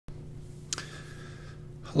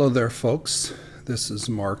Hello there, folks. This is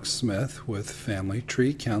Mark Smith with Family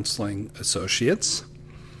Tree Counseling Associates.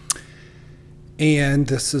 And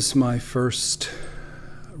this is my first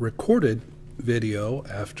recorded video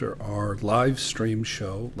after our live stream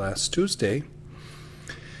show last Tuesday.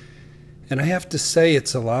 And I have to say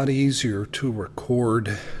it's a lot easier to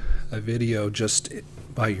record a video just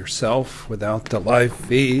by yourself without the live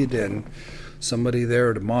feed and somebody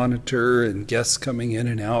there to monitor and guests coming in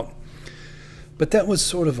and out. But that was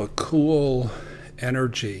sort of a cool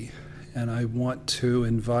energy, and I want to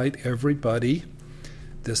invite everybody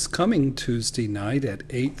this coming Tuesday night at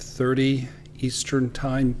 8:30 Eastern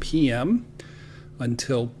Time p.m.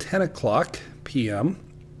 until 10 o'clock p.m.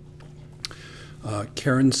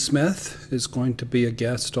 Karen Smith is going to be a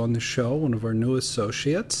guest on the show, one of our new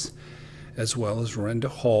associates, as well as Renda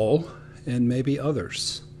Hall and maybe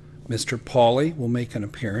others. Mr. Pauly will make an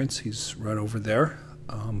appearance. He's right over there.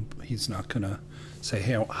 He's not going to say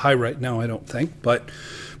hi right now, I don't think, but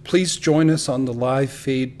please join us on the live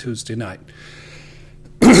feed Tuesday night.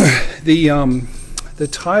 The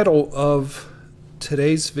title of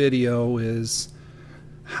today's video is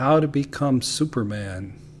How to Become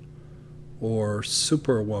Superman or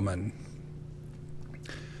Superwoman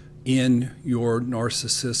in Your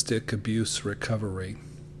Narcissistic Abuse Recovery.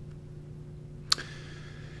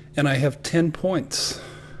 And I have 10 points.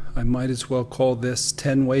 I might as well call this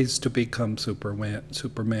 10 Ways to Become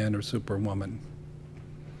Superman or Superwoman.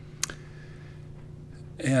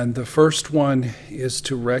 And the first one is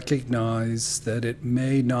to recognize that it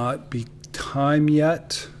may not be time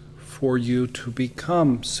yet for you to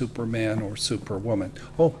become Superman or Superwoman.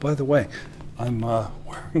 Oh, by the way, I'm wearing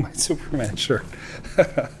my Superman shirt.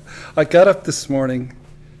 I got up this morning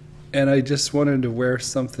and I just wanted to wear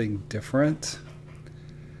something different.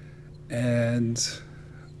 And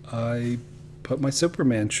I put my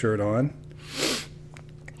Superman shirt on,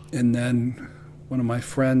 and then one of my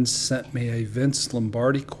friends sent me a Vince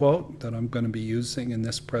Lombardi quote that I'm going to be using in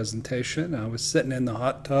this presentation. I was sitting in the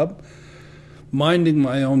hot tub, minding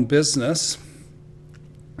my own business,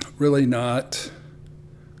 really not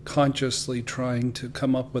consciously trying to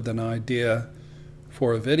come up with an idea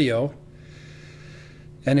for a video,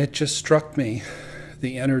 and it just struck me,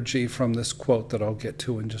 the energy from this quote that I'll get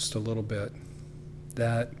to in just a little bit,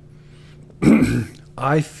 that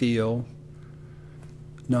I feel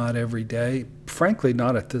not every day, frankly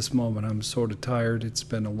not at this moment. I'm sort of tired. It's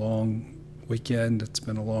been a long weekend. It's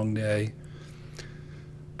been a long day.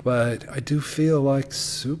 But I do feel like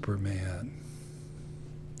Superman.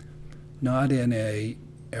 Not in a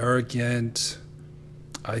arrogant,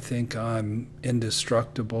 I think I'm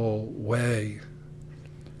indestructible way,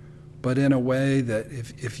 but in a way that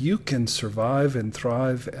if you can survive and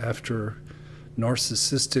thrive after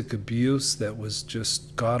narcissistic abuse that was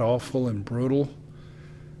just god-awful and brutal,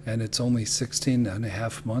 and it's only 16 and a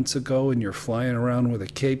half months ago, and you're flying around with a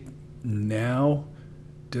cape now,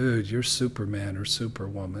 dude, you're Superman or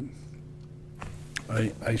Superwoman.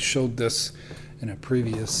 I showed this in a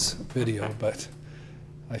previous video, but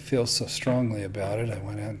I feel so strongly about it. I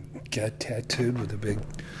went out and got tattooed with a big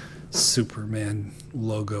Superman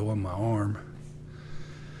logo on my arm.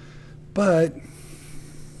 But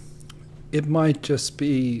it might just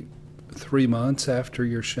be 3 months after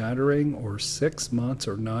your shattering, or 6 months,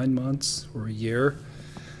 or 9 months, or a year.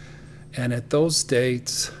 And at those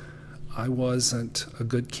dates, I wasn't a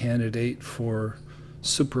good candidate for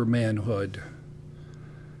Supermanhood.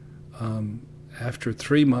 After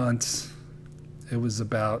 3 months, it was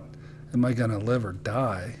about, am I going to live or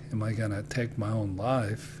die? Am I going to take my own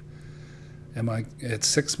life? At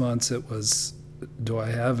 6 months, it was, do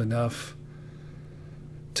I have enough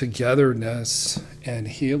togetherness and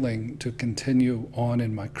healing to continue on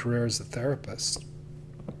in my career as a therapist?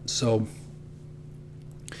 So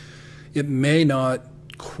it may not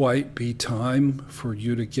quite be time for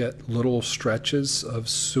you to get little stretches of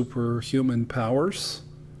superhuman powers,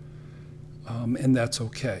 and that's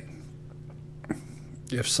okay.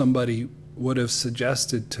 If somebody would have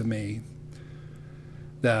suggested to me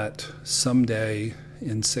that someday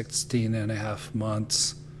in 16 and a half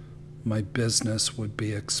months my business would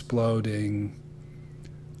be exploding,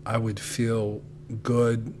 I would feel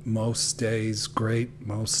good most days, great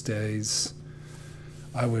most days,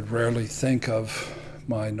 I would rarely think of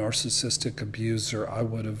my narcissistic abuser, I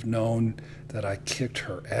would have known that I kicked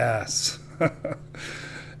her ass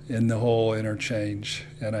in the whole interchange,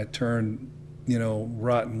 and I turned,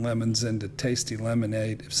 rotten lemons into tasty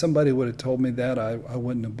lemonade. If somebody would have told me that, I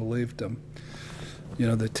wouldn't have believed them.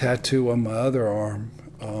 The tattoo on my other arm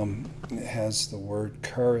has the word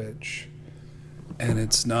courage, and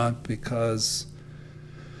it's not because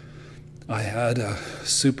I had a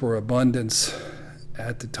superabundance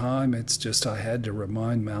at the time. It's just I had to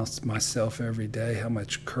remind myself every day how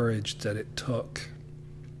much courage that it took.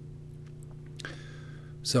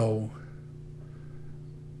 So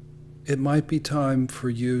it might be time for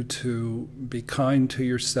you to be kind to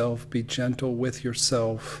yourself, be gentle with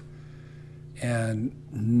yourself, and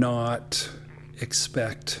not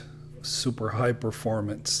expect super high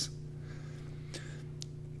performance.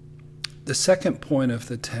 The second point of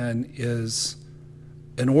the 10 is,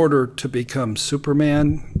 in order to become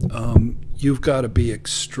Superman, you've got to be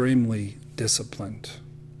extremely disciplined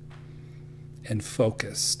and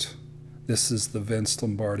focused. This is the Vince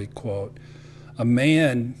Lombardi quote. A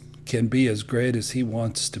man can be as great as he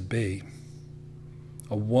wants to be.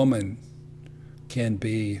 A woman can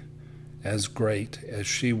be as great as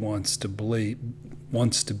she wants to be.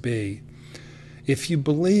 If you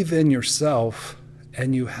believe in yourself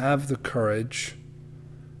and you have the courage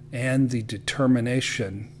and the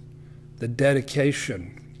determination, the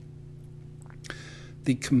dedication,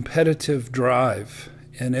 the competitive drive,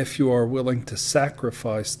 and if you are willing to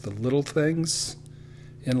sacrifice the little things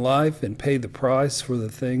in life and pay the price for the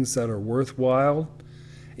things that are worthwhile,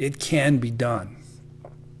 it can be done.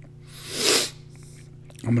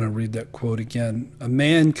 I'm going to read that quote again. A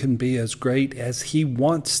man can be as great as he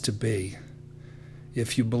wants to be.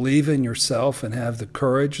 If you believe in yourself and have the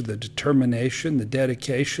courage, the determination, the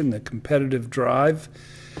dedication, the competitive drive,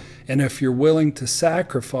 and if you're willing to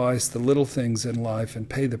sacrifice the little things in life and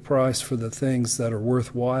pay the price for the things that are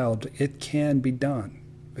worthwhile, it can be done.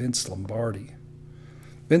 Vince Lombardi.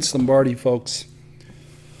 Vince Lombardi, folks,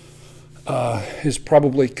 is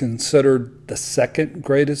probably considered the second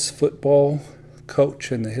greatest football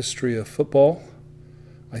coach in the history of football.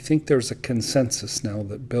 I think there's a consensus now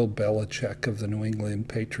that Bill Belichick of the New England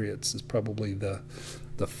Patriots is probably the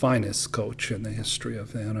finest coach in the history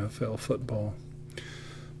of the NFL football.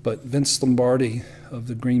 But Vince Lombardi of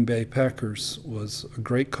the Green Bay Packers was a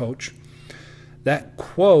great coach. That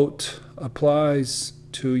quote applies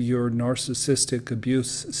to your narcissistic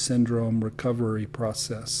abuse syndrome recovery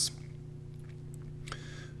process.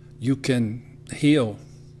 You can heal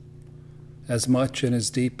as much and as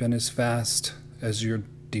deep and as fast as you're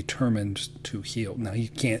determined to heal. Now you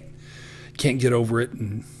can't get over it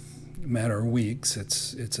in a matter of weeks.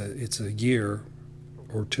 It's a year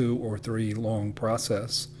or 2 or 3 long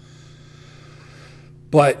process.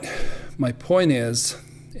 But my point is,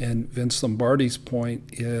 and Vince Lombardi's point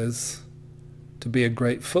is, to be a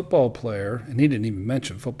great football player, and he didn't even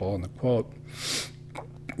mention football in the quote,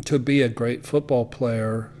 to be a great football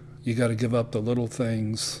player, you got to give up the little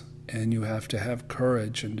things, and you have to have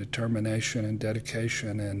courage and determination and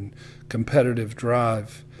dedication and competitive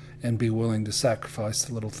drive and be willing to sacrifice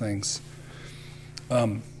the little things.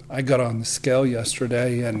 I got on the scale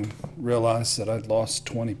yesterday and realized that I'd lost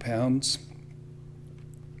 20 pounds.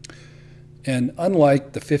 And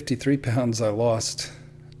unlike the 53 pounds I lost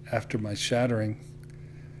after my shattering,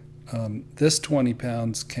 this 20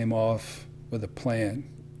 pounds came off with a plan.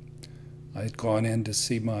 I had gone in to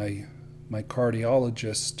see my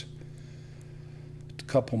cardiologist a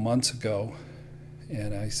couple months ago,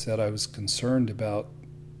 and I said I was concerned about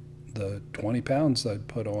the 20 pounds I'd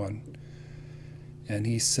put on. And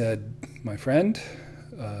he said, my friend,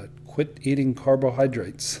 quit eating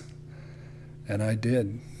carbohydrates. And I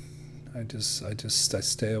did. I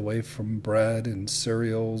stay away from bread and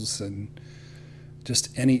cereals and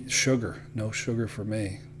just any sugar. No sugar for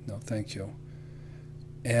me. No, thank you.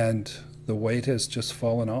 And the weight has just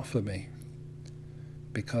fallen off of me,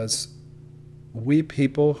 because we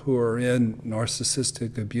people who are in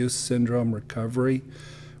narcissistic abuse syndrome recovery,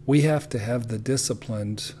 we have to have the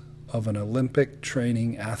discipline of an Olympic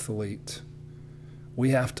training athlete.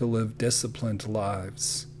 We have to live disciplined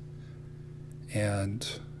lives. And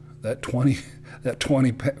that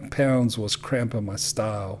 20 pounds was cramping my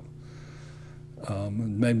style. It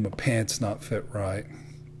made my pants not fit right.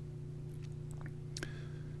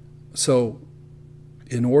 So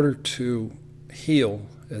in order to heal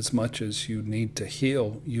as much as you need to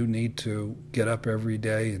heal, you need to get up every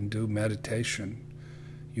day and do meditation.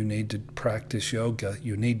 You need to practice yoga.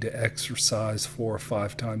 You need to exercise 4 or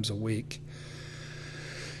 5 times a week.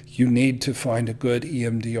 You need to find a good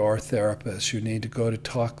EMDR therapist. You need to go to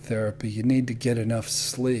talk therapy. You need to get enough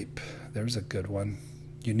sleep. There's a good one.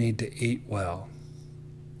 You need to eat well.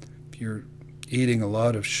 If you're eating a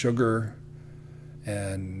lot of sugar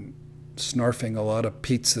and snarfing a lot of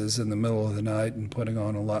pizzas in the middle of the night and putting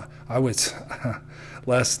on a lot.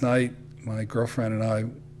 Last night, my girlfriend and I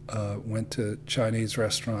went to a Chinese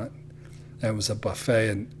restaurant. It was a buffet,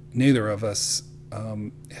 and neither of us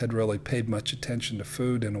had really paid much attention to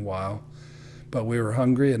food in a while. But we were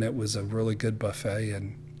hungry, and it was a really good buffet,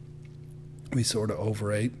 and we sort of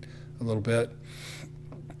overate a little bit.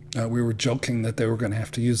 We were joking that they were going to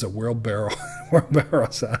have to use a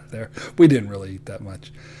wheelbarrows out there. We didn't really eat that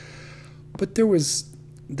much. But there was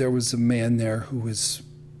a man there who was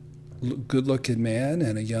a good-looking man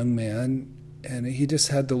and a young man, and he just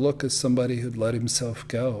had the look of somebody who'd let himself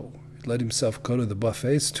go. He'd let himself go to the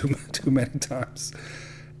buffets too many times.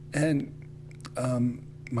 And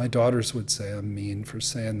my daughters would say I'm mean for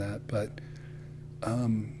saying that, but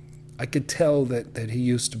I could tell that he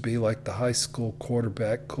used to be like the high school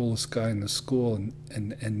quarterback, coolest guy in the school,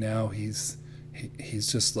 and now he's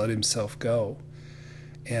just let himself go.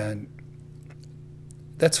 And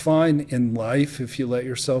that's fine in life if you let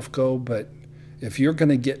yourself go, but if you're going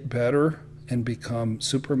to get better and become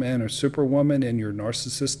Superman or Superwoman in your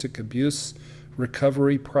narcissistic abuse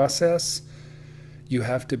recovery process, you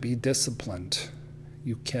have to be disciplined.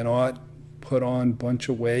 You cannot put on a bunch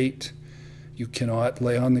of weight. You cannot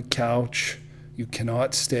lay on the couch. You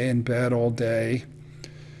cannot stay in bed all day.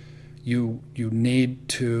 You need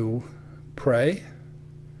to pray.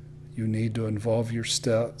 You need to involve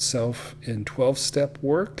yourself in 12-step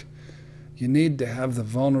work. You need to have the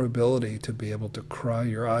vulnerability to be able to cry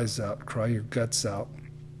your eyes out, cry your guts out.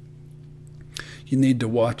 You need to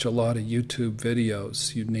watch a lot of YouTube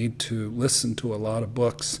videos. You need to listen to a lot of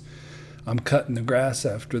books. I'm cutting the grass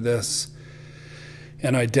after this,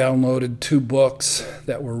 and I downloaded 2 books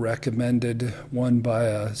that were recommended, one by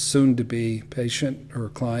a soon-to-be patient or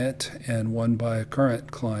client and one by a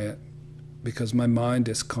current client, because my mind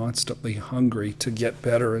is constantly hungry to get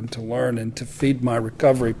better and to learn and to feed my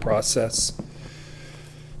recovery process.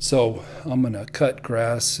 So I'm going to cut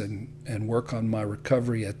grass and work on my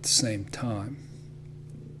recovery at the same time.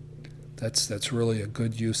 That's really a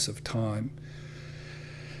good use of time.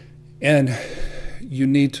 And you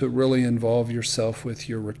need to really involve yourself with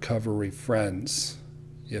your recovery friends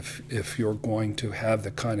if you're going to have the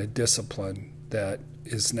kind of discipline that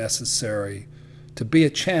is necessary to be a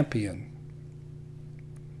champion.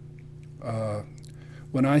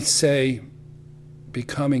 When I say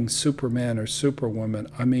becoming Superman or Superwoman,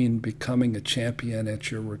 I mean becoming a champion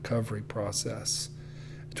at your recovery process,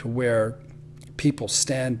 to where people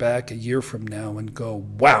stand back a year from now and go,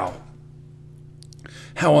 wow,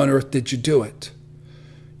 how on earth did you do it?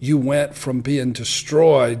 You went from being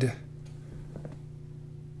destroyed.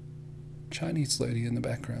 Chinese lady in the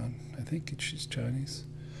background, I think she's Chinese.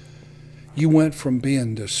 You went from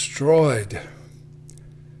being destroyed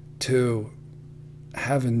to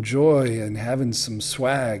having joy and having some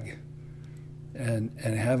swag and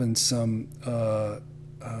having some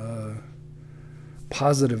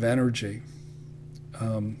positive energy.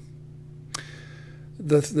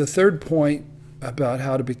 The third point about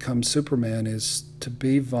how to become Superman is to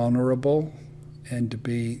be vulnerable and to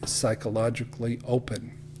be psychologically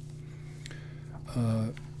open.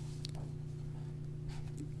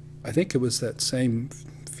 I think it was that same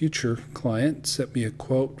future client sent me a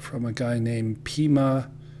quote from a guy named Pema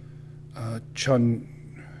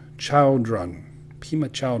Chowdhury,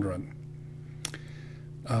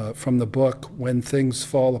 from the book When Things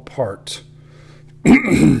Fall Apart.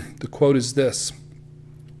 The quote is this: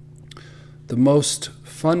 the most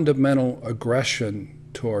fundamental aggression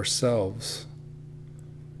to ourselves,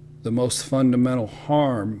 the most fundamental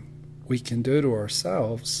harm we can do to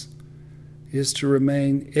ourselves, is to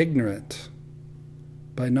remain ignorant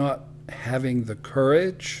by not having the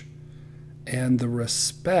courage and the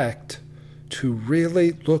respect to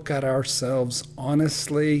really look at ourselves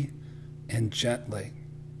honestly and gently.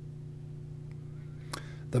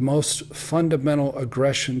 The most fundamental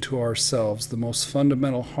aggression to ourselves, the most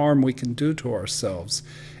fundamental harm we can do to ourselves,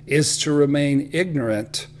 is to remain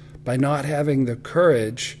ignorant by not having the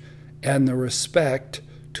courage and the respect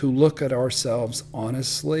to look at ourselves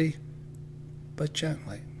honestly but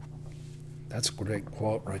gently. That's a great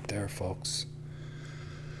quote right there, folks.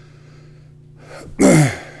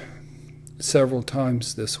 Several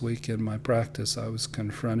times this week in my practice, I was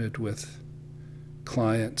confronted with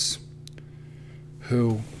clients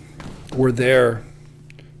who were there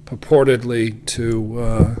purportedly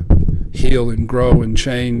to heal and grow and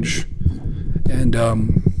change, and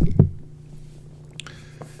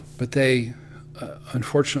but they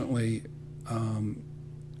unfortunately,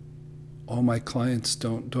 all my clients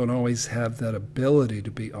don't always have that ability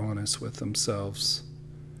to be honest with themselves.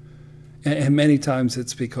 And many times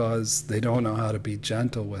it's because they don't know how to be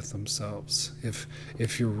gentle with themselves.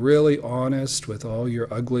 If you're really honest with all your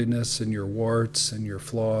ugliness and your warts and your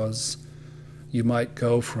flaws, you might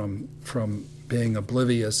go from being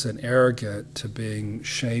oblivious and arrogant to being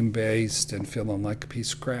shame-based and feeling like a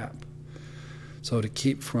piece of crap. So to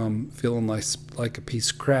keep from feeling like a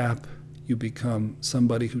piece of crap, you become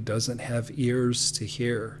somebody who doesn't have ears to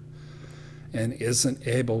hear and isn't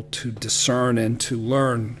able to discern and to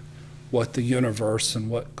learn what the universe and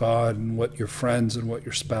what God and what your friends and what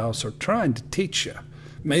your spouse are trying to teach you.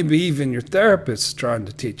 Maybe even your therapist is trying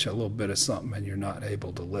to teach you a little bit of something and you're not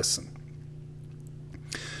able to listen.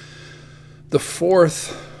 The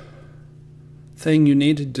fourth thing you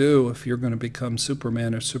need to do if you're going to become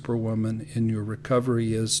Superman or Superwoman in your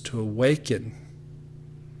recovery is to awaken.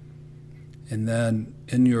 And then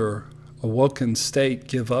in your awoken state,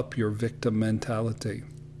 give up your victim mentality.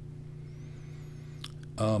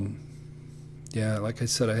 Yeah, like I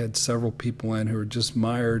said, I had several people in who were just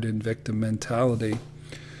mired in victim mentality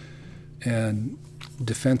and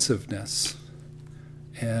defensiveness.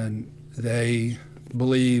 And they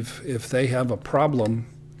believe if they have a problem,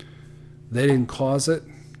 they didn't cause it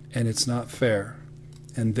and it's not fair.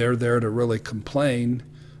 And they're there to really complain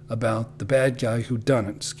about the bad guy who done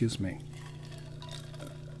it. Excuse me.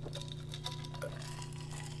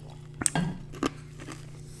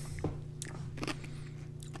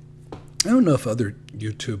 I don't know if other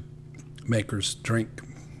YouTube makers drink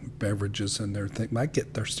beverages in their thing. I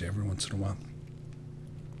get thirsty every once in a while.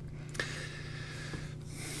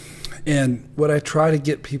 And what I try to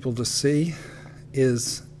get people to see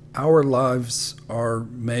is our lives are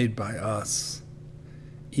made by us.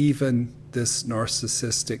 Even this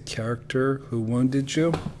narcissistic character who wounded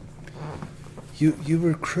you, you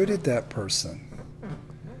recruited that person.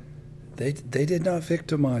 They did not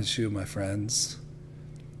victimize you, my friends.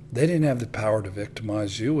 They didn't have the power to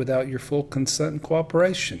victimize you without your full consent and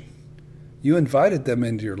cooperation. You invited them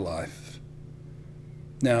into your life.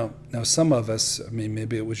 Now some of us, I mean,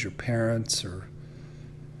 maybe it was your parents or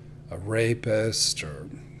a rapist or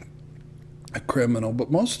a criminal,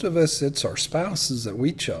 but most of us, it's our spouses that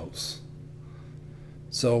we chose.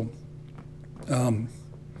 So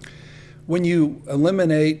when you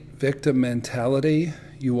eliminate victim mentality,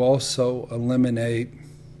 you also eliminate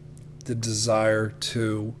the desire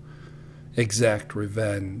to exact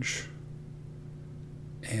revenge.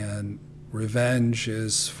 And revenge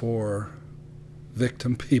is for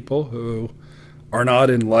victim people who are not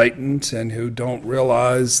enlightened and who don't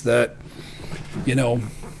realize that, you know,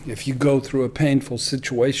 if you go through a painful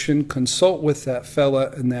situation, consult with that fella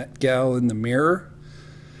and that gal in the mirror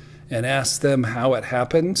and ask them how it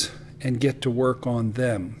happened and get to work on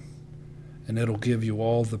them. And it'll give you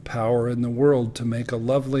all the power in the world to make a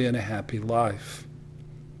lovely and a happy life.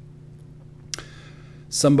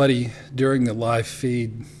 Somebody during the live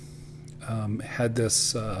feed had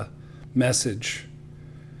this message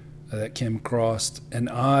that came across: an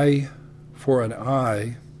eye for an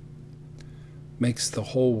eye makes the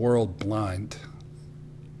whole world blind.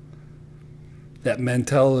 That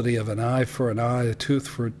mentality of an eye for an eye, a tooth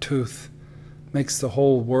for a tooth, makes the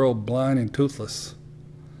whole world blind and toothless.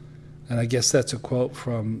 And I guess that's a quote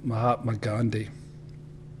from Mahatma Gandhi.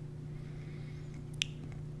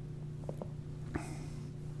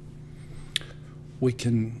 We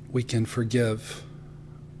can forgive.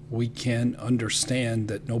 We can understand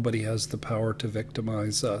that nobody has the power to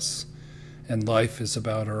victimize us, and life is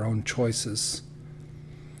about our own choices.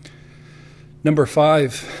 Number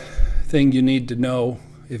 5 thing you need to know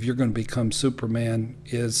if you're going to become Superman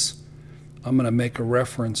is, I'm going to make a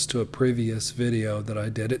reference to a previous video that I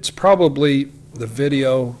did. It's probably the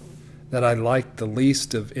video that I liked the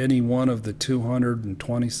least of any one of the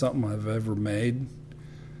 220-something I've ever made.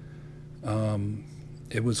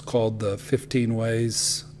 It was called the 15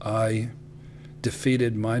 Ways I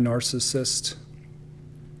Defeated My Narcissist.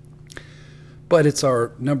 But it's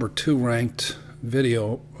our number 2 ranked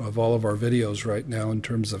video of all of our videos right now in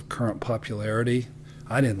terms of current popularity.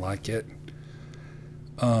 I didn't like it.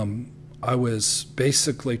 I was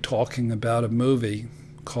basically talking about a movie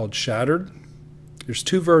called Shattered. There's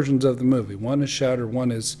 2 versions of the movie. One is Shattered,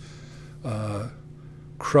 one is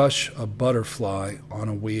Crush a Butterfly on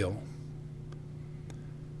a Wheel.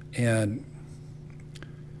 And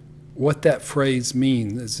what that phrase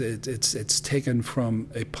means is it's taken from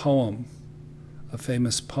a poem, a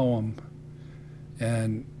famous poem.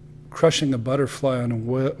 And crushing a butterfly on a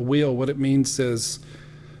wheel, what it means is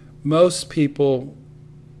most people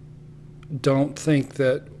don't think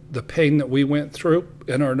that the pain that we went through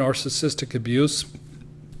in our narcissistic abuse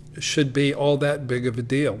should be all that big of a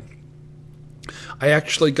deal. I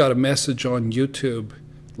actually got a message on YouTube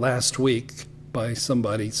last week by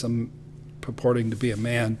somebody, some purporting to be a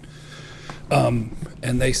man,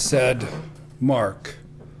 and they said, "Mark,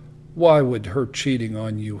 why would her cheating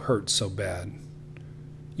on you hurt so bad?"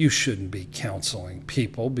 You shouldn't be counseling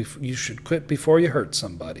people. You should quit before you hurt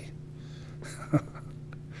somebody.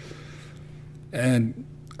 And,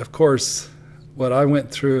 of course, what I went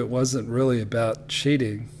through, it wasn't really about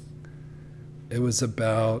cheating. It was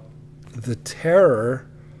about the terror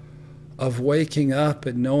of waking up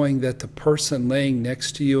and knowing that the person laying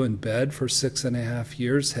next to you in bed for 6.5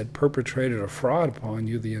 years had perpetrated a fraud upon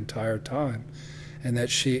you the entire time, and that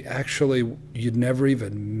she actually, you'd never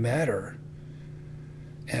even met her.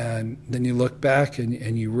 And then you look back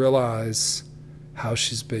and you realize how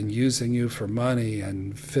she's been using you for money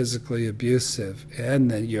and physically abusive,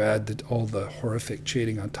 and then you add all the horrific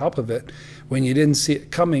cheating on top of it. When you didn't see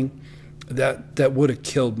it coming, that would have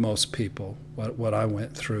killed most people, what I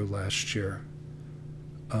went through last year.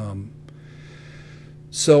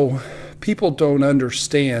 So people don't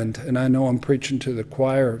understand, and I know I'm preaching to the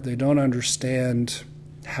choir, they don't understand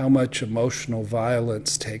how much emotional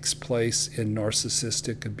violence takes place in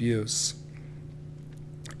narcissistic abuse.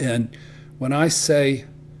 And when I say,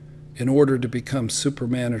 in order to become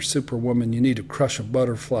Superman or Superwoman, you need to crush a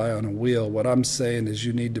butterfly on a wheel, what I'm saying is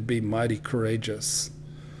you need to be mighty courageous.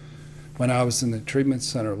 When I was in the treatment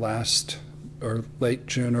center late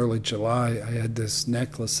June, early July, I had this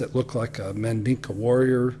necklace that looked like a Mandinka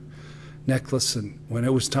warrior necklace, and when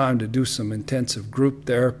it was time to do some intensive group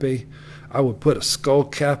therapy, I would put a skull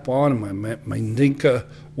cap on and my Mandinka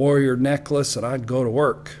warrior necklace, and I'd go to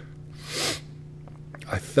work.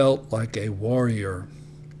 I felt like a warrior.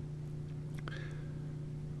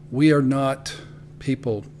 We are not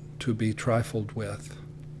people to be trifled with.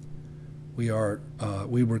 We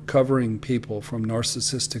recovering people from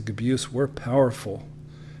narcissistic abuse. We're powerful.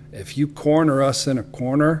 If you corner us in a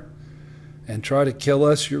corner and try to kill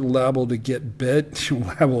us, you're liable to get bit. You're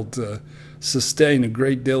liable to sustain a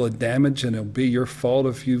great deal of damage, and it'll be your fault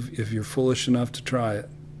if you're foolish enough to try it.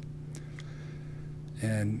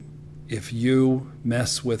 And if you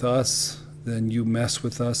mess with us, then you mess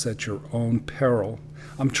with us at your own peril.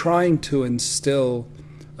 I'm trying to instill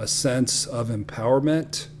a sense of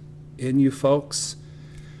empowerment in you folks.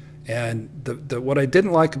 And what I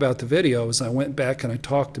didn't like about the video is I went back and I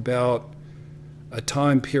talked about a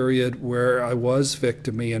time period where I was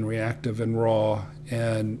victim-y and reactive and raw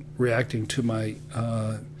and reacting to my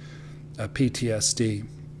PTSD.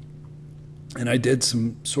 And I did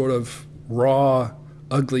some sort of raw,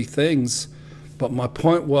 ugly things. But my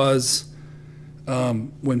point was,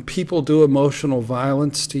 when people do emotional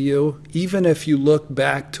violence to you, even if you look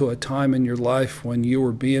back to a time in your life when you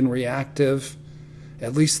were being reactive,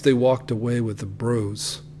 at least they walked away with a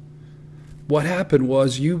bruise. What happened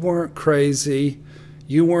was you weren't crazy,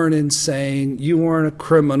 you weren't insane, you weren't a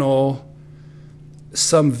criminal.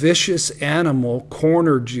 Some vicious animal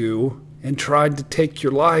cornered you and tried to take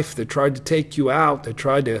your life. They tried to take you out. They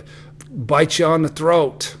tried to bite you on the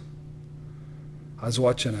throat. I was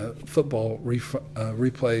watching a football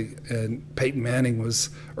replay, and Peyton Manning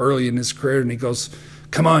was early in his career, and he goes,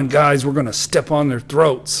 "Come on, guys, we're going to step on their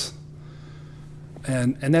throats."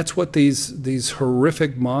 And that's what these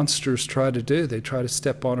horrific monsters try to do. They try to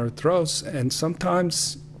step on our throats. And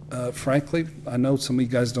sometimes, frankly, I know some of you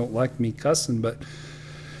guys don't like me cussing, but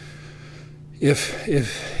if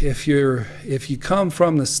you come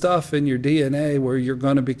from the stuff in your DNA where you're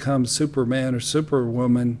going to become Superman or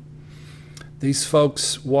Superwoman, these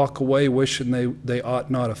folks walk away wishing they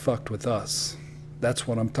ought not have fucked with us. That's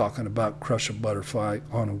what I'm talking about, crush a butterfly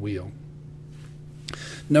on a wheel.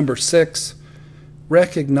 Number 6,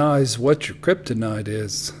 recognize what your kryptonite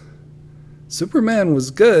is. Superman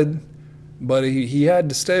was good, but he had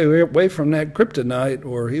to stay away from that kryptonite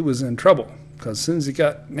or he was in trouble. Because as soon as he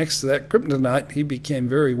got next to that kryptonite, he became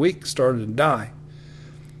very weak, started to die.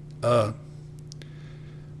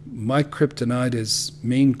 My kryptonite is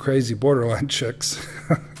mean, crazy, borderline chicks.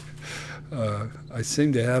 I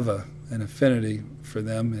seem to have an affinity for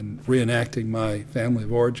them and reenacting my family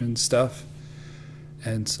of origin stuff.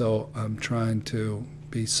 And so I'm trying to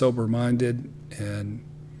be sober-minded and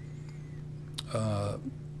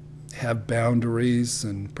have boundaries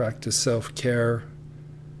and practice self-care.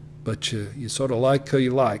 But you sort of like who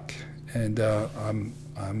you like. And I'm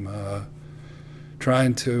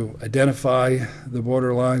trying to identify the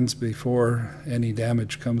borderlines before any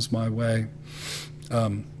damage comes my way.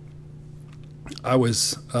 I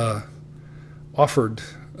was offered,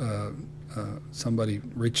 somebody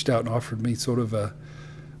reached out and offered me sort of a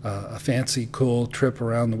fancy, cool trip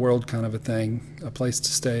around the world kind of a thing, a place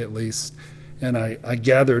to stay at least. And I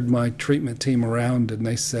gathered my treatment team around, and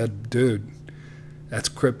they said, "Dude, that's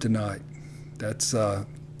kryptonite.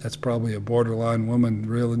 That's probably a borderline woman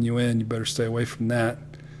reeling you in. You better stay away from that."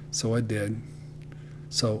 So I did.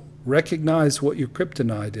 So Recognize what your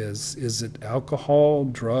kryptonite is. Is it alcohol,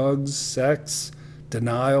 drugs, sex,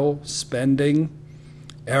 denial, spending,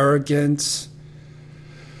 arrogance,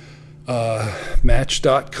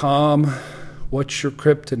 Match.com? What's your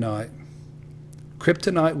kryptonite?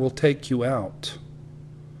 Kryptonite will take you out.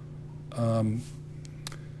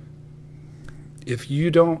 If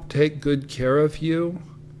you don't take good care of you,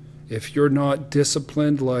 if you're not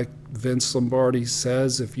disciplined like Vince Lombardi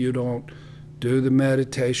says, if you don't do the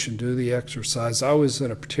meditation, do the exercise. I was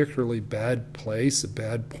in a particularly bad place, a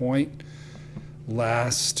bad point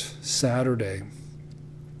last Saturday,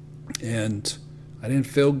 and I didn't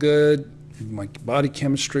feel good. My body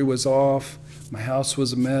chemistry was off. My house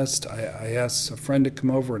was a mess. I asked a friend to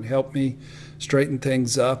come over and help me straighten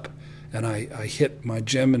things up, and I hit my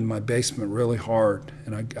gym in my basement really hard,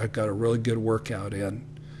 and I got a really good workout in.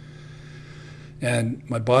 And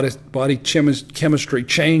my body chemistry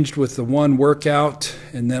changed with the one workout,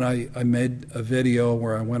 and then I made a video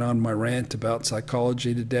where I went on my rant about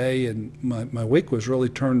psychology today, and my week was really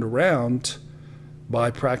turned around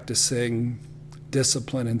by practicing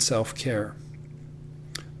discipline and self-care.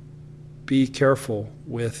 Be careful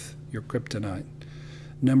with your kryptonite.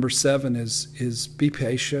 Number 7 is be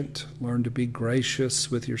patient. Learn to be gracious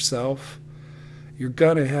with yourself. You're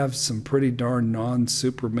going to have some pretty darn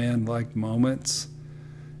non-Superman-like moments,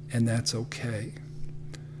 and that's okay.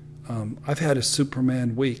 I've had a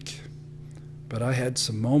Superman week, but I had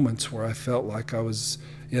some moments where I felt like I was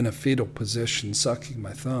in a fetal position sucking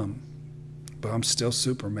my thumb, but I'm still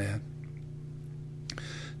Superman.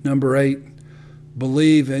 Number 8,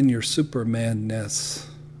 believe in your Superman-ness.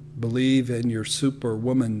 Believe in your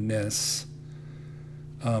Superwoman-ness.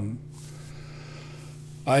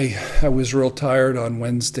 I was real tired on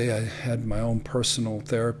Wednesday. I had my own personal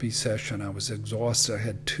therapy session. I was exhausted. I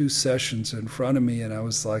had 2 sessions in front of me, and I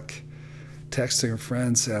was like texting a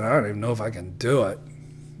friend saying, I don't even know if I can do it.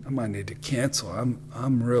 I might need to cancel.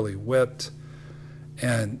 I'm really whipped.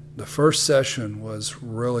 And the first session was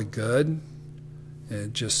really good.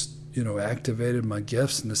 It just, activated my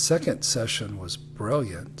gifts. And the second session was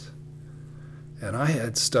brilliant. And I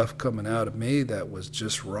had stuff coming out of me that was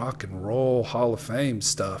just rock and roll Hall of Fame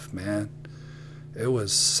stuff, man. It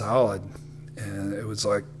was solid. And it was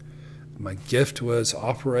like my gift was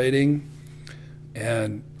operating.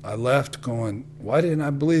 And I left going, why didn't I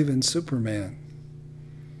believe in Superman?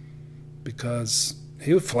 Because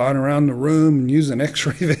he was flying around the room and using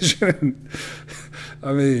X-ray vision.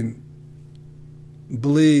 I mean,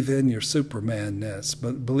 believe in your Superman-ness,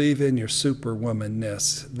 but believe in your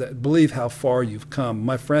Superwoman-ness. Believe how far you've come.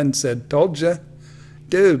 My friend said, told you,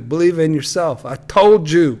 dude, believe in yourself. I told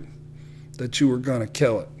you that you were going to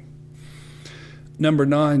kill it. Number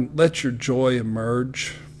 9, let your joy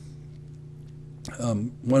emerge.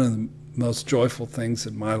 One of the most joyful things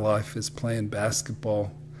in my life is playing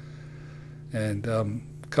basketball. And a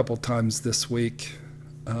couple times this week,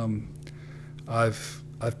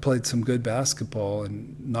 I've played some good basketball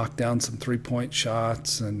and knocked down some 3-point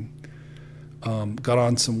shots and got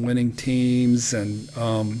on some winning teams. And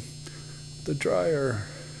the dryer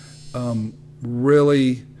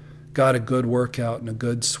really got a good workout and a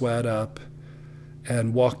good sweat up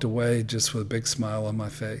and walked away just with a big smile on my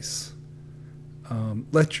face.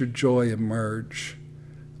 Let your joy emerge.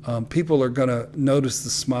 People are going to notice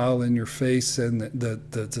the smile in your face and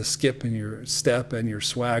the skip in your step and your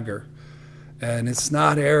swagger. And it's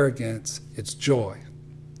not arrogance, it's joy.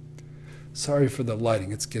 Sorry for the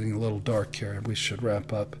lighting. It's getting a little dark here. We should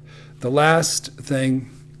wrap up. The last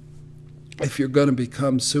thing, if you're going to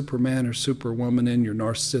become Superman or Superwoman in your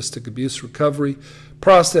narcissistic abuse recovery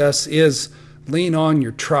process, is lean on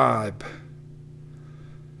your tribe.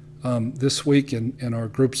 This week in our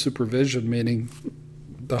group supervision meeting,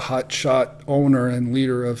 the hotshot owner and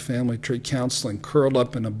leader of Family Tree Counseling curled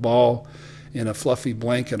up in a ball in a fluffy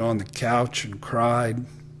blanket on the couch and cried.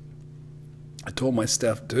 I told my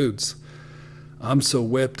staff, dudes, I'm so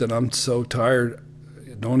whipped and I'm so tired.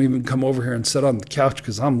 Don't even come over here and sit on the couch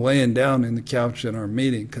because I'm laying down in the couch in our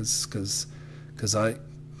meeting because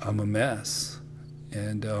I'm a mess.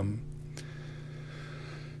 And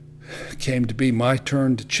it came to be my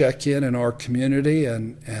turn to check in our community,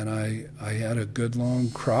 and I had a good long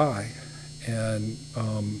cry and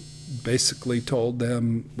basically told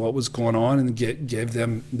them what was going on and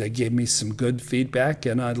they gave me some good feedback,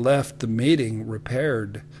 and I left the meeting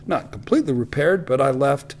repaired. Not completely repaired, but I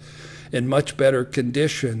left in much better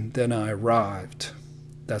condition than I arrived.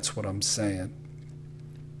 That's what I'm saying.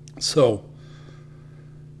 So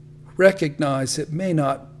recognize it may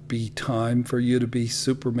not be time for you to be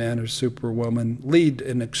Superman or Superwoman. Lead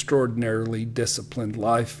an extraordinarily disciplined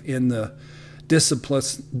life in the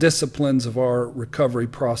disciplines of our recovery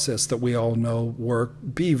process that we all know work.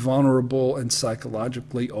 Be vulnerable and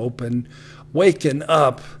psychologically open. Waken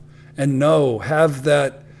up and have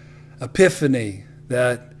that epiphany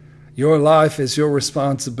that your life is your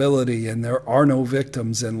responsibility and there are no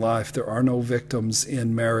victims in life. There are no victims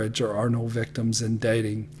in marriage. There are no victims in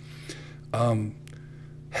dating.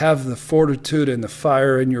 Have the fortitude and the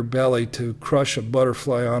fire in your belly to crush a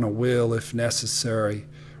butterfly on a wheel if necessary.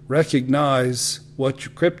 Recognize what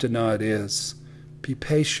your kryptonite is. Be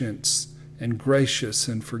patient and gracious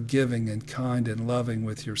and forgiving and kind and loving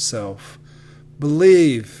with yourself.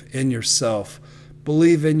 Believe in yourself.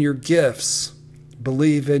 Believe in your gifts.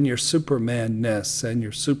 Believe in your Superman-ness and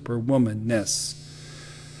your Superwoman-ness.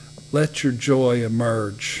 Let your joy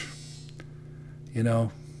emerge.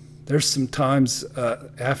 There's some times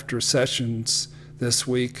after sessions this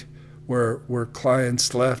week where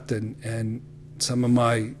clients left and some of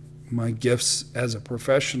my gifts as a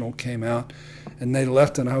professional came out, and they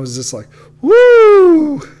left, and I was just like,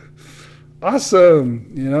 woo,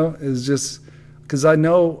 awesome. It's just because I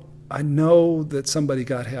know that somebody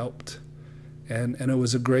got helped, and it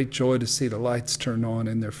was a great joy to see the lights turn on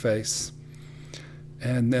in their face.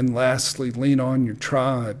 And then lastly, lean on your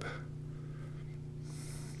tribe.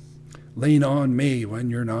 Lean on me when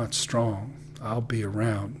you're not strong. I'll be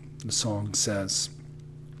around, the song says.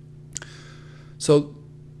 So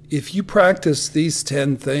if you practice these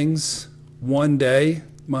 10 things one day,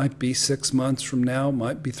 might be 6 months from now,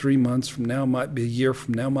 might be 3 months from now, might be a year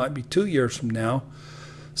from now, might be 2 years from now,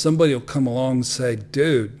 somebody will come along and say,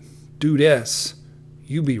 dude, do this.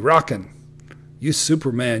 You be rocking. You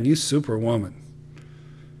Superman, you Superwoman.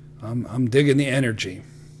 I'm digging the energy.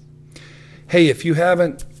 Hey, if you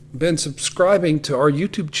haven't been subscribing to our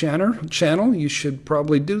YouTube channel, you should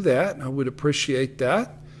probably do that. I would appreciate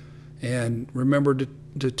that. And remember to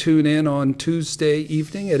tune in on Tuesday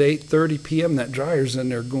evening at 8:30 p.m. That dryer's in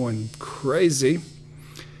there going crazy.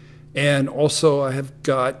 And also I have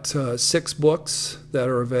got 6 books that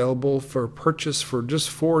are available for purchase for just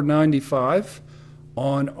 $4.95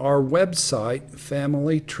 on our website,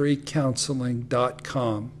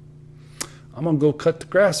 familytreecounseling.com. I'm going to go cut the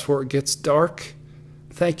grass before it gets dark.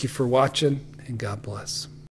 Thank you for watching, and God bless.